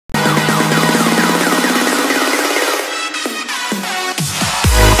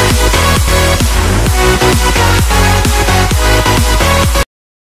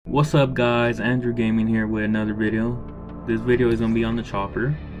What's up guys, Andrew Gaming here with another video. This video is going to be on the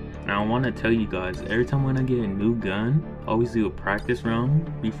chopper. And I want to tell you guys, every time when I get a new gun, I always do a practice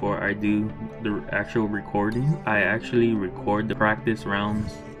round before I do the actual recording. I actually record the practice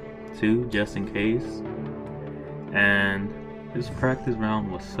rounds too, just in case. And this practice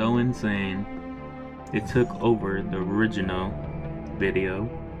round was so insane, it took over the original video.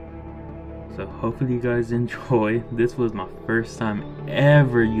 So hopefully you guys enjoy. This was my first time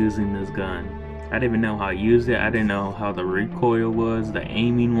ever using this gun. I didn't even know how to use it. I didn't know how the recoil was, the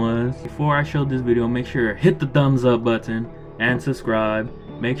aiming was. Before I show this video, make sure to hit the thumbs up button and subscribe.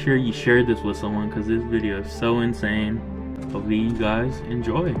 Make sure you share this with someone because this video is so insane. Hopefully you guys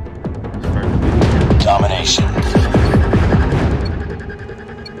enjoy. Let's start the video. Domination.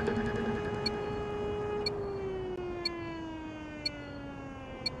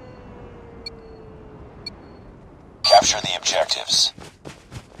 Capture the objectives.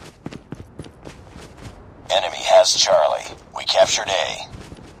 Enemy has Charlie. We captured A.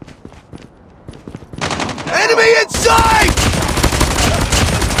 Enemy in sight!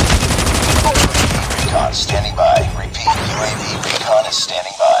 Recon standing by. Repeat, UAV recon is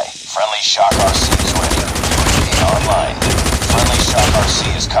standing by. Friendly Shock RC is ready. UAV online. Friendly Shock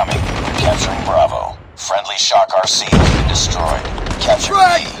RC is coming. Capturing Bravo. Friendly Shock RC has been destroyed. Capture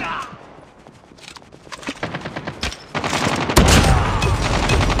B.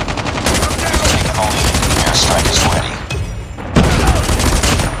 Airstrike is ready.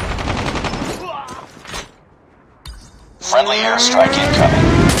 Friendly airstrike incoming.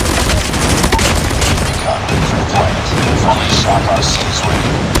 Recon for deployment. Friendly Shock RC is ready.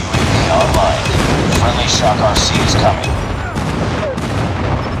 UAV online. Friendly Shock RC is coming.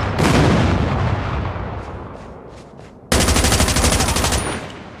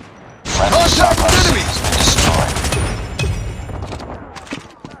 Friendly Shock RC has been destroyed.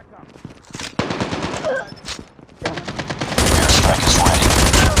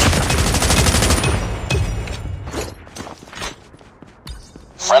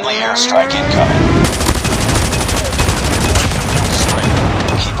 Friendly airstrike incoming. Straight.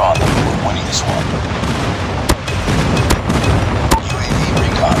 Keep on them. We're winning this one. UAV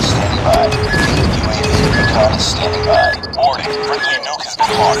recon standing by. Repeat, UAV recon is standing by. Boarding. Friendly nuke has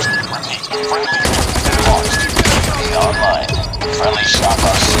been launched. Repeat, friendly nuke has been launched. UAV online. Friendly Shock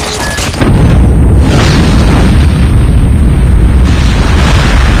RC is ready.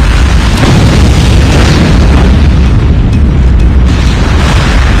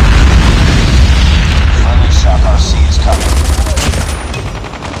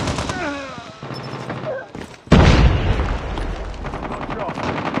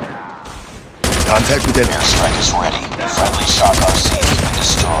 Contact with enemy. Airstrike is ready. Friendly Shock RC has been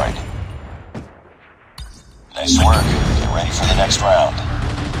destroyed. Nice work. Get ready for the next round.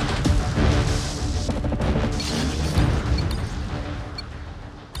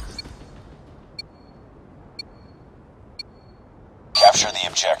 Capture the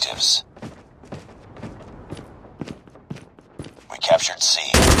objectives. We captured C.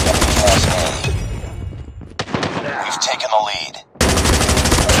 Enemy has A. We've taken the lead.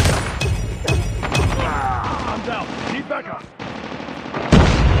 Keep back up.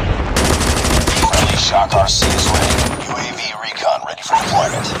 Friendly Shock RC is ready. UAV recon ready for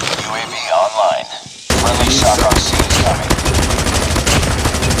deployment. UAV online. Friendly Shock RC is coming.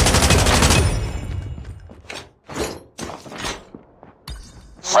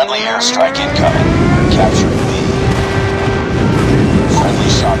 Friendly airstrike incoming. Capture B. Friendly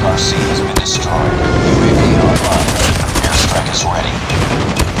Shock RC has been destroyed. UAV online. Airstrike is ready.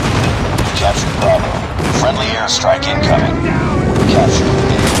 Capture Bravo. Friendly airstrike incoming. Capture B.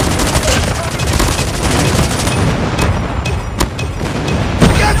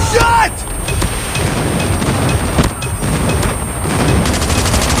 Get shot!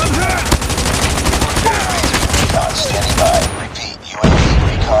 Recon standing by. Repeat, UAV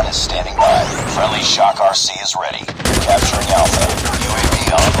recon is standing by. Friendly Shock RC is ready. Capturing Alpha.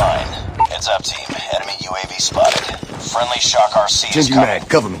 UAV online. Heads up team. Enemy UAV spotted. Friendly Shock RC is coming. Man,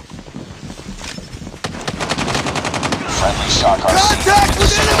 cover me. Friendly Shock RC. Contact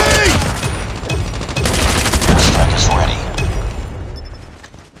with enemy! Airstrike is ready.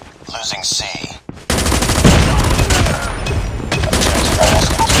 Losing C. Objective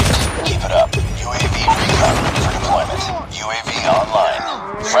almost complete. Keep it up. UAV recon ready for deployment. UAV online.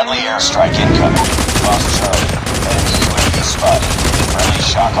 Friendly airstrike incoming. Lost Charlie. Enemy UAV spotted. Friendly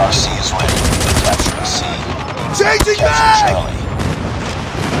Shock RC is ready. Capturing C. Changing Capture back! Charlie.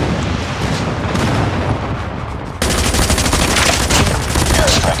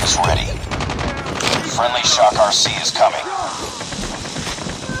 Airstrike is ready. Friendly Shock RC is coming.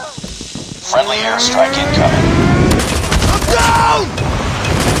 Friendly airstrike incoming. I'm down!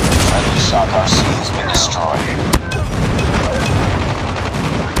 Friendly Shock RC has been destroyed.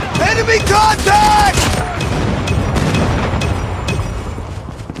 Enemy contact!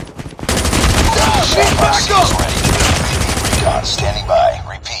 Shock back RC up! is ready. UAV recon standing by.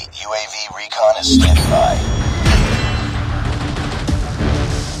 Repeat, UAV recon is standing by.